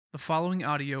The following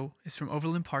audio is from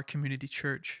Overland Park Community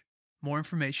Church. More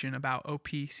information about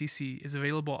OPCC is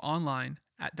available online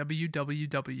at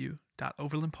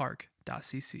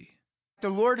www.overlandpark.cc. The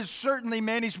Lord is certainly,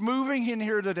 man, He's moving in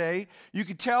here today. You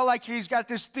can tell like He's got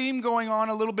this theme going on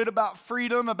a little bit about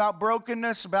freedom, about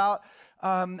brokenness, about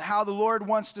how the Lord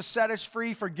wants to set us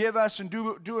free, forgive us, and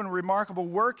doing remarkable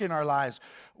work in our lives.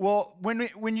 Well,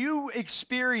 when you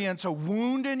experience a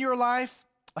wound in your life,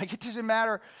 like it doesn't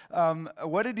matter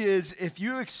what it is, if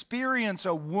you experience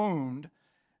a wound,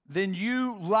 then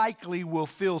you likely will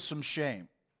feel some shame.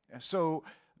 So,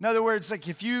 in other words, like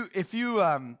if you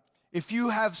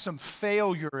have some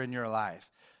failure in your life,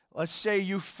 let's say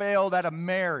you failed at a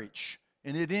marriage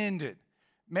and it ended,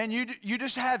 man, you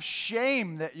just have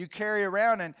shame that you carry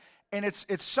around, and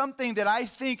it's something that I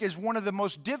think is one of the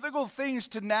most difficult things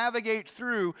to navigate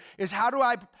through is how do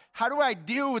I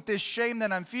deal with this shame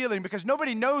that I'm feeling, because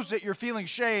nobody knows that you're feeling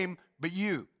shame but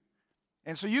you.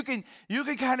 And so you can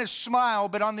kind of smile,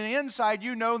 but on the inside,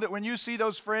 you know that when you see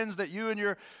those friends that you and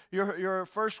your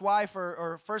first wife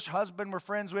or first husband were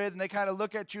friends with, and they kind of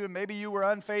look at you, and maybe you were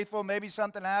unfaithful, maybe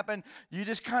something happened, you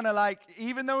just kind of like,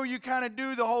 even though you kind of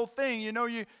do the whole thing, you know,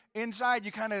 inside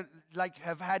you kind of like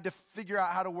have had to figure out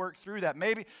how to work through that.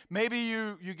 Maybe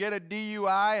you get a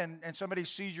DUI and somebody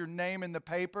sees your name in the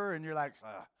paper, and you're like,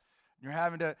 you're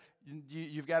having to.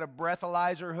 You've got a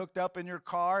breathalyzer hooked up in your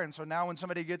car, and so now when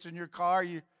somebody gets in your car,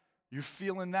 you're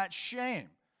feeling that shame.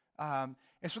 And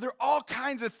so there are all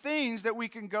kinds of things that we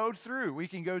can go through. We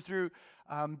can go through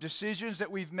decisions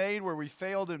that we've made where we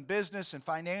failed in business and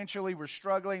financially we're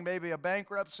struggling, maybe a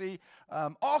bankruptcy,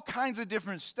 all kinds of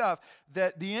different stuff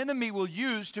that the enemy will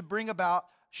use to bring about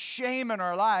shame in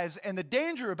our lives. And the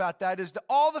danger about that is that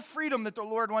all the freedom that the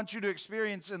Lord wants you to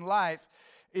experience in life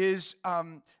is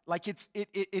like it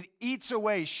eats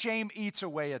away, shame eats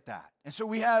away at that. And so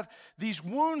we have these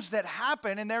wounds that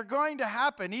happen, and they're going to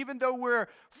happen. Even though we're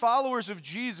followers of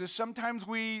Jesus, sometimes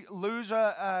we lose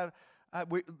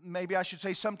maybe I should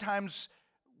say sometimes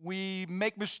we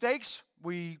make mistakes,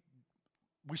 we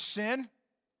sin,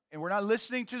 and we're not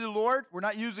listening to the Lord, we're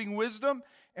not using wisdom,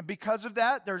 and because of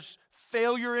that, there's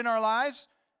failure in our lives,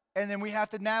 and then we have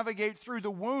to navigate through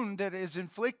the wound that is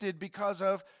inflicted because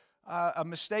of a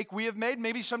mistake we have made.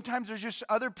 Maybe sometimes there's just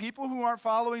other people who aren't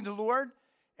following the Lord,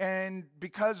 and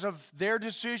because of their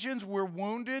decisions, we're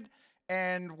wounded,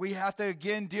 and we have to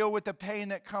again deal with the pain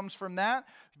that comes from that.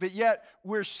 But yet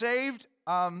we're saved,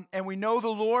 and we know the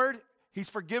Lord. He's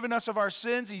forgiven us of our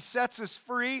sins. He sets us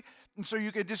free. And so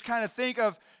you could just kind of think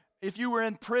of if you were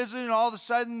in prison and all of a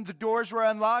sudden the doors were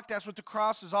unlocked. That's what the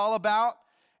cross is all about.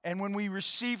 And when we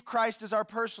receive Christ as our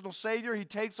personal Savior, He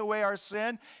takes away our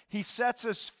sin. He sets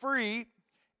us free,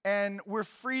 and we're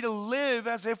free to live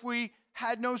as if we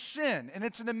had no sin. And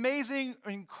it's an amazing,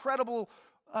 incredible,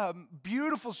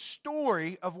 beautiful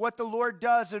story of what the Lord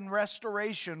does in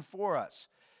restoration for us.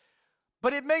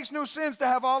 But it makes no sense to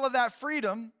have all of that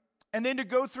freedom and then to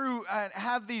go through and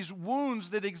have these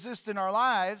wounds that exist in our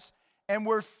lives, and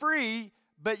we're free,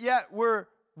 but yet we're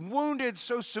wounded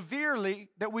so severely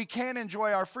that we can't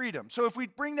enjoy our freedom. So if we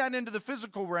bring that into the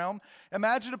physical realm,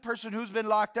 imagine a person who's been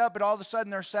locked up, but all of a sudden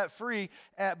they're set free,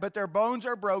 but their bones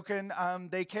are broken,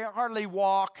 they can't hardly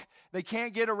walk, they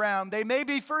can't get around. They may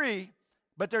be free,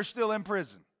 but they're still in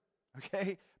prison,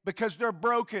 okay? Because they're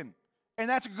broken. And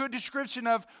that's a good description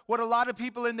of what a lot of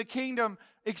people in the kingdom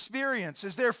experience,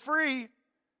 is they're free,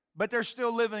 but they're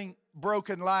still living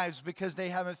broken lives because they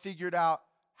haven't figured out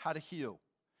how to heal.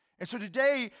 And so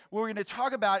today, what we're going to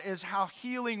talk about is how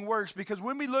healing works, because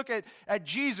when we look at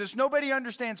Jesus, nobody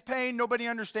understands pain, nobody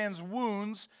understands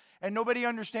wounds, and nobody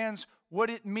understands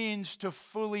what it means to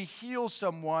fully heal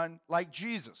someone like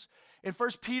Jesus. In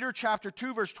 1 Peter chapter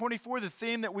 2, verse 24, the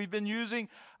theme that we've been using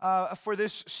for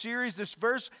this series, this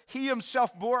verse, He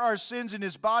Himself bore our sins in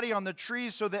His body on the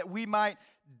tree so that we might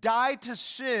die to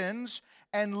sins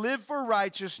and live for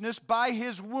righteousness. By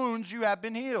His wounds you have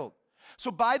been healed. So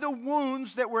by the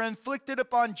wounds that were inflicted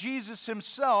upon Jesus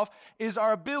Himself is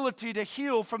our ability to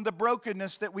heal from the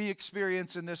brokenness that we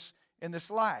experience in this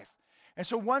life. And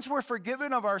so once we're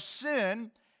forgiven of our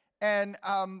sin and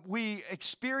we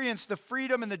experience the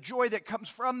freedom and the joy that comes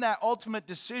from that ultimate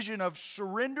decision of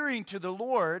surrendering to the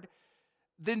Lord,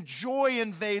 then joy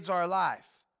invades our life.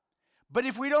 But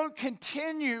if we don't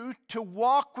continue to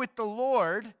walk with the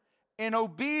Lord in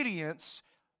obedience,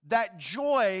 that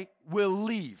joy will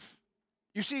leave.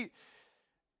 You see,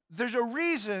 there's a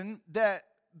reason that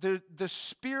the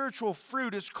spiritual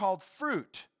fruit is called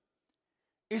fruit.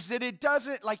 Is that it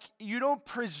doesn't, like, you don't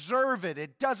preserve it.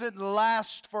 It doesn't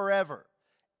last forever.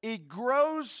 It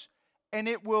grows and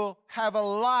it will have a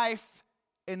life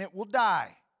and it will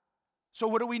die. So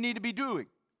what do we need to be doing?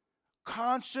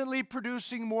 Constantly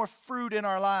producing more fruit in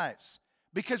our lives,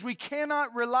 because we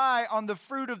cannot rely on the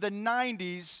fruit of the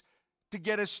 90s to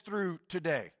get us through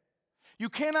today. You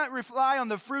cannot rely on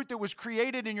the fruit that was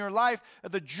created in your life,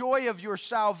 the joy of your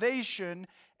salvation,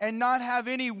 and not have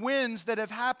any wins that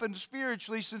have happened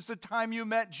spiritually since the time you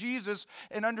met Jesus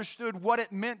and understood what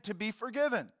it meant to be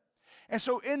forgiven. And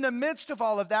so in the midst of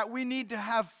all of that, we need to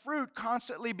have fruit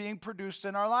constantly being produced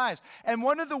in our lives. And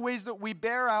one of the ways that we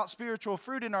bear out spiritual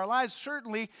fruit in our lives,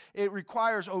 certainly it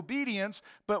requires obedience,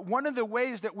 but one of the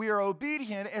ways that we are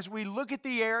obedient is we look at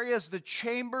the areas, the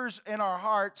chambers in our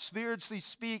heart, spiritually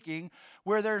speaking,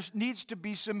 where there needs to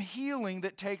be some healing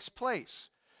that takes place.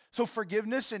 So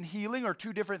forgiveness and healing are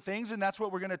two different things, and that's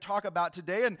what we're going to talk about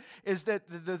today, and is that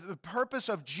the purpose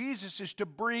of Jesus is to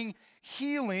bring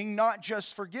healing, not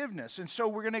just forgiveness. And so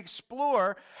we're going to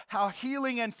explore how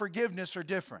healing and forgiveness are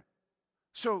different.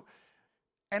 So,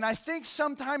 and I think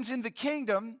sometimes in the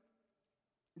kingdom,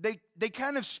 they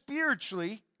kind of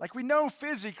spiritually, like we know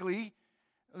physically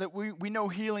that we know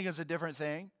healing is a different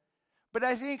thing, but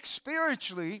I think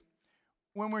spiritually,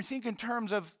 when we think in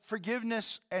terms of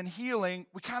forgiveness and healing,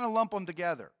 we kind of lump them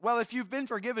together. Well, if you've been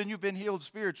forgiven, you've been healed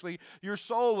spiritually. Your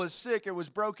soul was sick, it was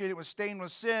broken, it was stained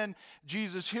with sin.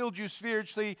 Jesus healed you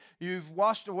spiritually. You've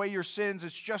washed away your sins.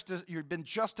 It's just as you've been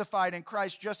justified in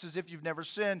Christ, just as if you've never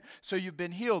sinned, so you've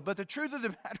been healed. But the truth of the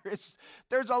matter is,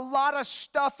 there's a lot of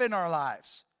stuff in our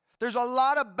lives. There's a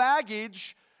lot of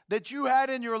baggage that you had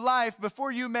in your life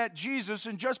before you met Jesus,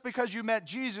 and just because you met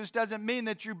Jesus doesn't mean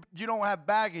that you don't have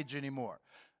baggage anymore.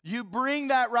 You bring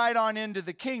that right on into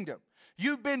the kingdom.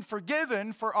 You've been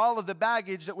forgiven for all of the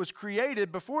baggage that was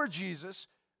created before Jesus,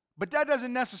 but that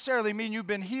doesn't necessarily mean you've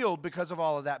been healed because of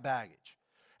all of that baggage.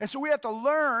 And so we have to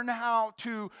learn how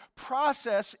to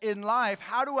process in life,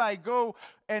 how do I go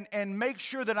and make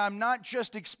sure that I'm not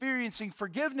just experiencing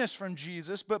forgiveness from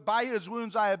Jesus, but by his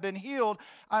wounds I have been healed.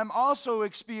 I'm also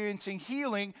experiencing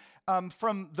healing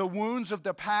from the wounds of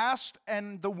the past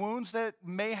and the wounds that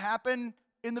may happen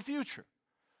in the future.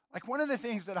 Like one of the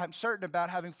things that I'm certain about,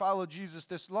 having followed Jesus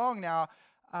this long now,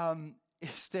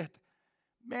 is that,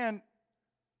 man,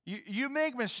 you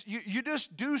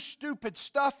just do stupid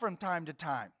stuff from time to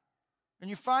time, and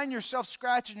you find yourself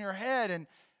scratching your head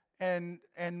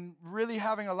and really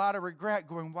having a lot of regret,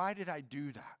 going, why did I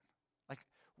do that? Like,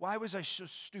 why was I so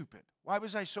stupid? Why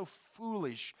was I so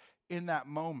foolish in that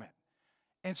moment?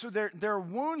 And so there are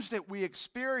wounds that we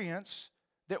experience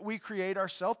that we create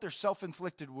ourselves. They're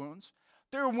self-inflicted wounds.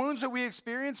 There are wounds that we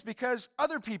experience because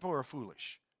other people are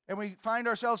foolish, and we find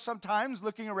ourselves sometimes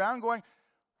looking around going,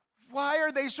 why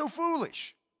are they so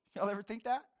foolish? Y'all ever think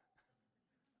that?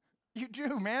 You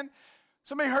do, man.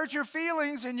 Somebody hurts your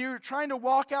feelings and you're trying to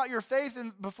walk out your faith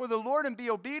before the Lord and be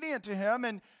obedient to him,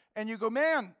 and you go,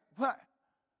 man, what?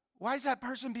 Why is that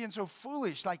person being so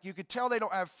foolish? Like, you could tell they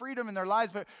don't have freedom in their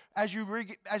lives, but as you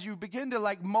begin to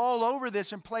like mull over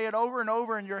this and play it over and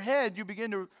over in your head, you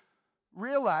begin to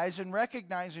realize and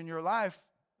recognize in your life,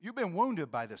 you've been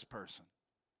wounded by this person.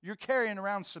 You're carrying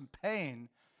around some pain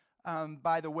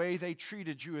by the way they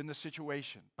treated you in the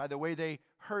situation, by the way they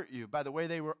hurt you, by the way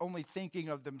they were only thinking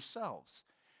of themselves.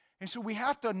 And so we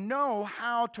have to know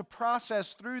how to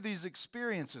process through these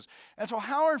experiences. And so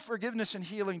how are forgiveness and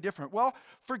healing different? Well,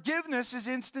 forgiveness is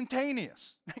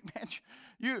instantaneous.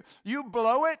 Man, you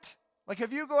blow it. Like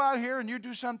if you go out here and you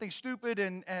do something stupid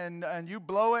and you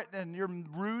blow it and you're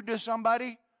rude to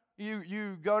somebody,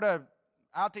 you go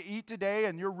out to eat today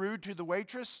and you're rude to the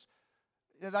waitress,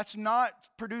 that's not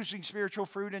producing spiritual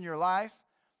fruit in your life.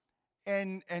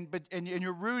 And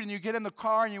you're rude and you get in the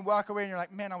car and you walk away and you're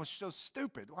like, man, I was so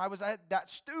stupid. Why was I that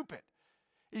stupid?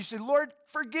 And you say, Lord,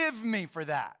 forgive me for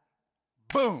that.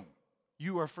 Boom,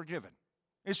 you are forgiven.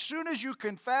 As soon as you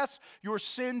confess your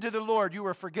sin to the Lord, you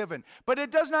are forgiven. But it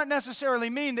does not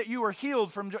necessarily mean that you are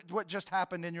healed from what just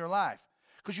happened in your life.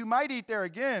 Because you might eat there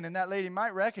again and that lady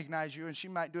might recognize you and she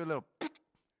might do a little,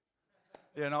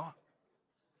 you know.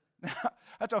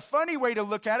 That's a funny way to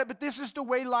look at it, but this is the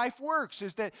way life works,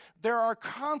 is that there are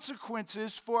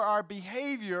consequences for our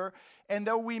behavior, and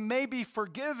though we may be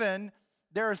forgiven,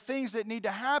 there are things that need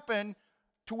to happen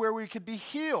to where we could be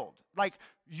healed. Like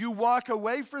you walk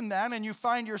away from that and you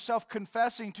find yourself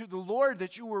confessing to the Lord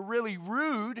that you were really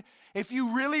rude. If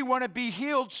you really want to be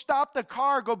healed, stop the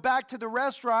car, go back to the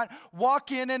restaurant,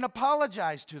 walk in and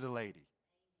apologize to the lady.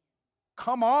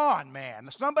 Come on, man.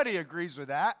 Somebody agrees with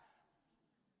that.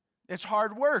 It's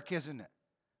hard work, isn't it?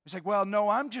 It's like, well, no,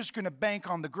 I'm just going to bank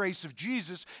on the grace of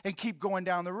Jesus and keep going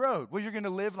down the road. Well, you're going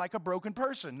to live like a broken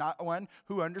person, not one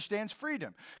who understands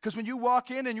freedom. Because when you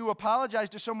walk in and you apologize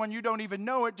to someone you don't even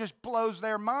know, it just blows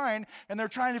their mind, and they're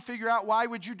trying to figure out, why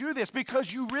would you do this?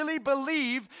 Because you really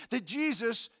believe that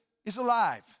Jesus is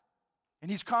alive. And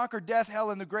he's conquered death,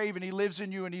 hell, and the grave, and he lives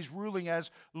in you, and he's ruling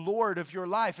as Lord of your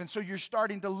life. And so you're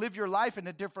starting to live your life in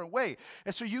a different way.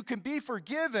 And so you can be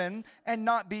forgiven and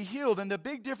not be healed. And the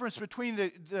big difference between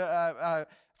the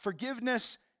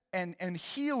forgiveness and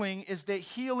healing is that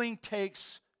healing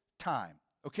takes time.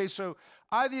 Okay, so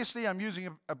obviously I'm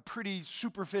using a pretty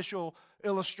superficial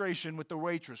illustration with the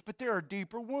waitress, but there are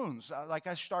deeper wounds, like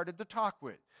I started the talk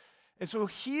with. And so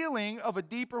healing of a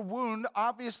deeper wound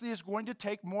obviously is going to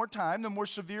take more time. The more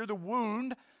severe the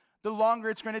wound, the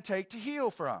longer it's going to take to heal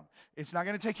from. It's not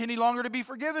going to take any longer to be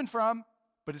forgiven from,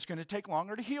 but it's going to take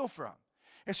longer to heal from.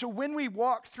 And so when we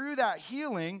walk through that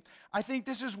healing, I think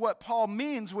this is what Paul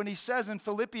means when he says in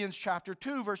Philippians chapter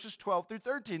 2, verses 12 through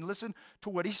 13. Listen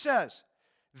to what he says.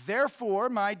 Therefore,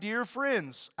 my dear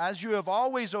friends, as you have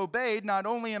always obeyed, not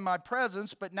only in my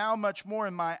presence, but now much more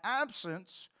in my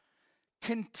absence,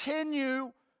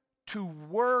 continue to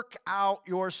work out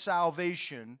your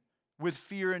salvation with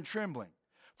fear and trembling.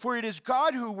 For it is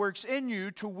God who works in you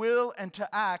to will and to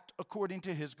act according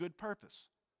to his good purpose.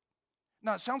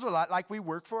 Now, it sounds a lot like we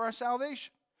work for our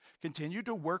salvation. Continue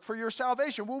to work for your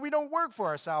salvation. Well, we don't work for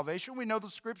our salvation. We know the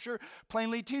scripture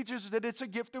plainly teaches that it's a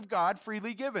gift of God,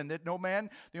 freely given, that no man,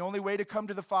 the only way to come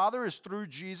to the Father is through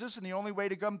Jesus, and the only way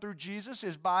to come through Jesus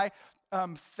is by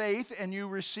faith, and you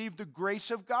receive the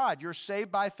grace of God. You're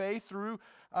saved by faith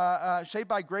saved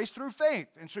by grace through faith.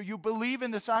 And so you believe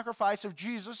in the sacrifice of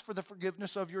Jesus for the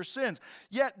forgiveness of your sins.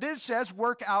 Yet this says,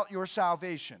 work out your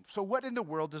salvation. So what in the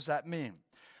world does that mean?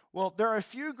 Well, there are a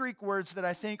few Greek words that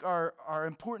I think are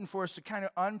important for us to kind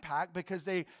of unpack, because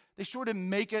they sort of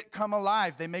make it come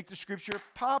alive. They make the scripture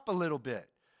pop a little bit.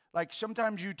 Like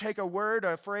sometimes you take a word,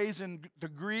 a phrase in the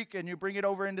Greek, and you bring it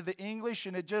over into the English,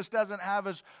 and it just doesn't have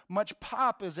as much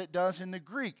pop as it does in the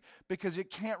Greek, because it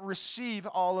can't receive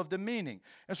all of the meaning.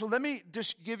 And so let me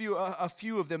just give you a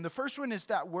few of them. The first one is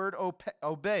that word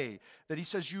obey, that he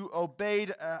says you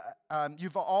obeyed,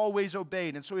 you've always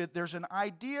obeyed. And so there's an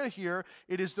idea here.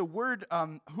 It is the word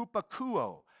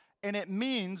hupakuo, and it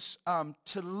means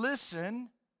to listen,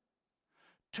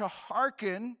 to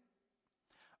hearken,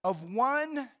 of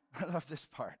one, I love this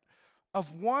part,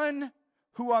 of one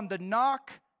who on the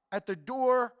knock at the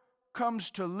door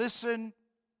comes to listen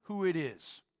who it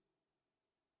is.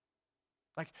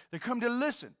 Like they come to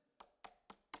listen.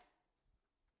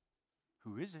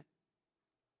 Who is it?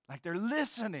 Like they're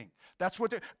listening. That's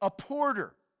what a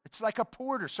porter. It's like a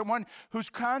porter, someone who's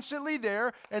constantly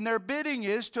there, and their bidding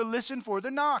is to listen for the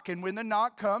knock. And when the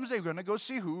knock comes, they're going to go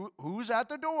see who's at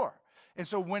the door. And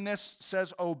so when this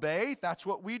says obey, that's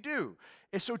what we do.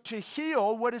 And so to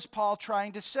heal, what is Paul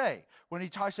trying to say when he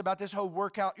talks about this whole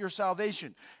work out your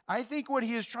salvation? I think what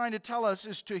he is trying to tell us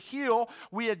is to heal,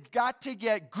 we had got to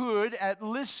get good at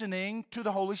listening to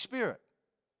the Holy Spirit.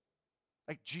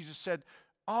 Like Jesus said,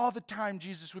 all the time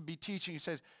Jesus would be teaching, he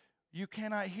says, you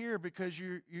cannot hear because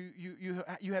you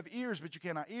have ears, but you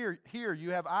cannot hear.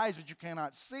 You have eyes, but you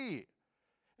cannot see.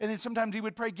 And then sometimes he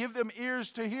would pray, give them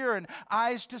ears to hear and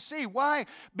eyes to see. Why?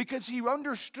 Because he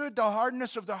understood the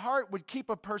hardness of the heart would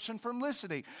keep a person from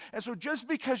listening. And so just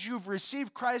because you've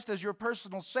received Christ as your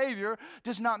personal Savior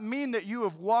does not mean that you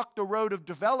have walked the road of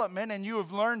development and you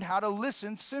have learned how to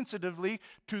listen sensitively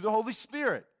to the Holy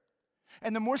Spirit.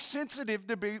 And the more sensitive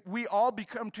we all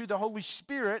become to the Holy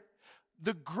Spirit,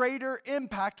 the greater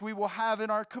impact we will have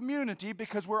in our community,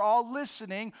 because we're all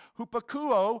listening,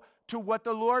 hupakuo, to what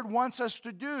the Lord wants us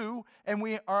to do, and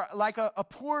we are like a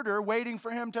porter waiting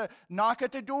for him to knock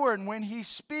at the door, and when he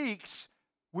speaks,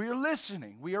 we are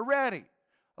listening, we are ready.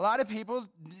 A lot of people,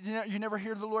 you never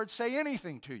hear the Lord say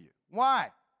anything to you.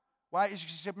 Why? Why? You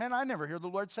said, man, I never hear the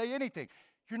Lord say anything.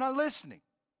 You're not listening.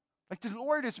 Like the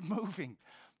Lord is moving.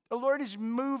 The Lord is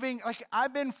moving. Like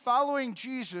I've been following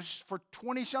Jesus for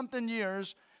 20-something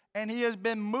years, and he has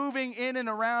been moving in and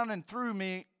around and through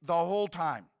me the whole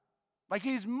time. Like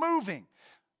he's moving.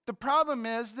 The problem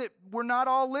is that we're not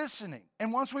all listening.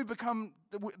 And once we become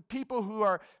people who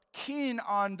are keen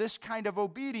on this kind of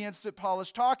obedience that Paul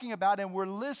is talking about, and we're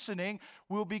listening,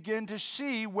 we'll begin to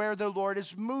see where the Lord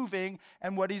is moving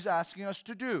and what he's asking us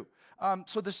to do.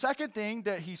 So the second thing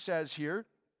that he says here,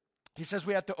 he says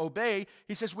we have to obey.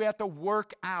 He says we have to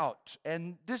work out.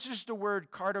 And this is the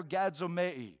word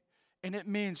kartogazomai. And it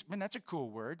means, man, that's a cool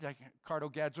word, like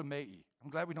kartogazomai. I'm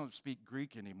glad we don't speak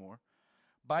Greek anymore.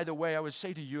 By the way, I would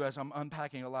say to you as I'm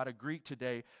unpacking a lot of Greek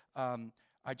today,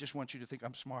 I just want you to think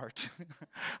I'm smart.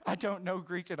 I don't know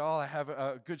Greek at all. I have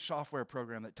a good software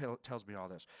program that tells me all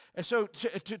this. And so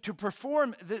to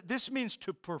perform, this means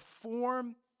to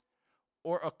perform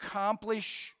or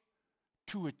accomplish,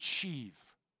 to achieve.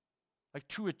 Like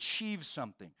to achieve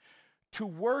something. To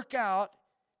work out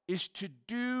is to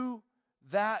do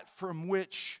that from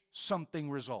which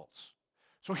something results.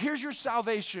 So here's your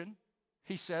salvation,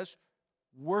 he says,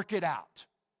 work it out.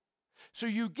 So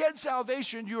you get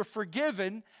salvation, you're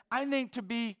forgiven. I think to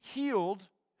be healed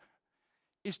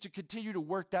is to continue to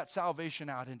work that salvation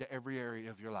out into every area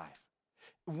of your life.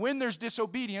 When there's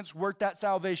disobedience, work that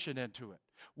salvation into it.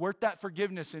 Work that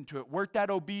forgiveness into it. Work that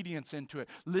obedience into it.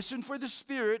 Listen for the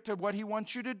Spirit to what He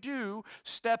wants you to do.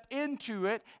 Step into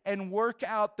it and work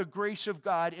out the grace of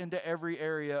God into every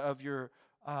area of your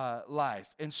life.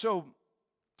 And so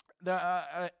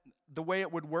the way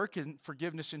it would work in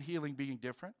forgiveness and healing being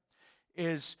different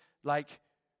is like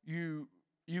you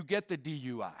get the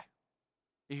DUI.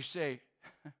 And you say,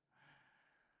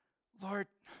 Lord,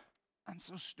 I'm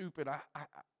so stupid.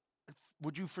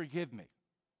 Would you forgive me?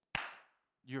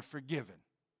 You're forgiven.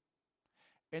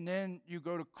 And then you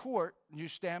go to court and you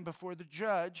stand before the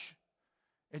judge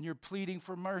and you're pleading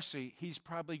for mercy. He's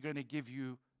probably going to give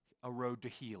you a road to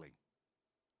healing,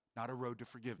 not a road to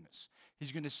forgiveness.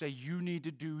 He's going to say, you need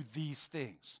to do these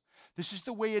things. This is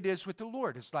the way it is with the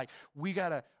Lord. It's like we got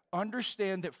to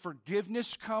understand that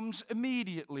forgiveness comes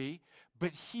immediately,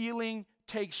 but healing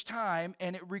takes time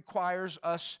and it requires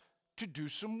us to do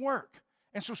some work.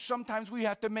 And so sometimes we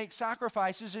have to make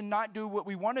sacrifices and not do what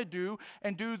we want to do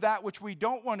and do that which we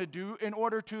don't want to do in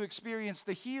order to experience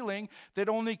the healing that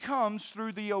only comes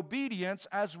through the obedience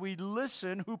as we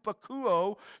listen,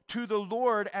 hupakuo, to the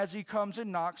Lord as He comes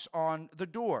and knocks on the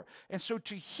door. And so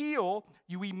to heal,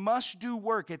 we must do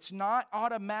work. It's not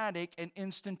automatic and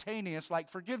instantaneous like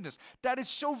forgiveness. That is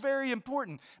so very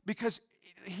important because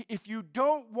if you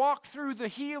don't walk through the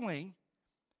healing,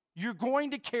 you're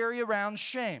going to carry around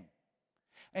shame.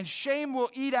 And shame will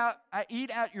eat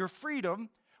at your freedom,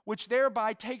 which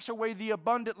thereby takes away the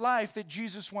abundant life that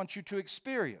Jesus wants you to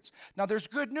experience. Now, there's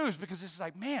good news because it's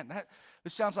like, man,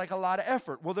 this sounds like a lot of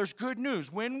effort. Well, there's good news.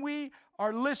 When we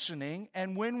are listening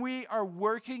and when we are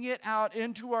working it out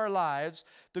into our lives,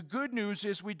 the good news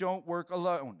is we don't work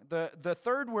alone. The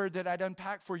third word that I'd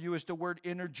unpack for you is the word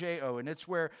energeo, and it's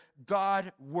where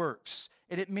God works.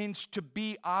 And it means to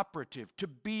be operative, to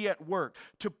be at work,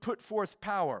 to put forth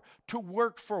power, to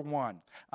work for one.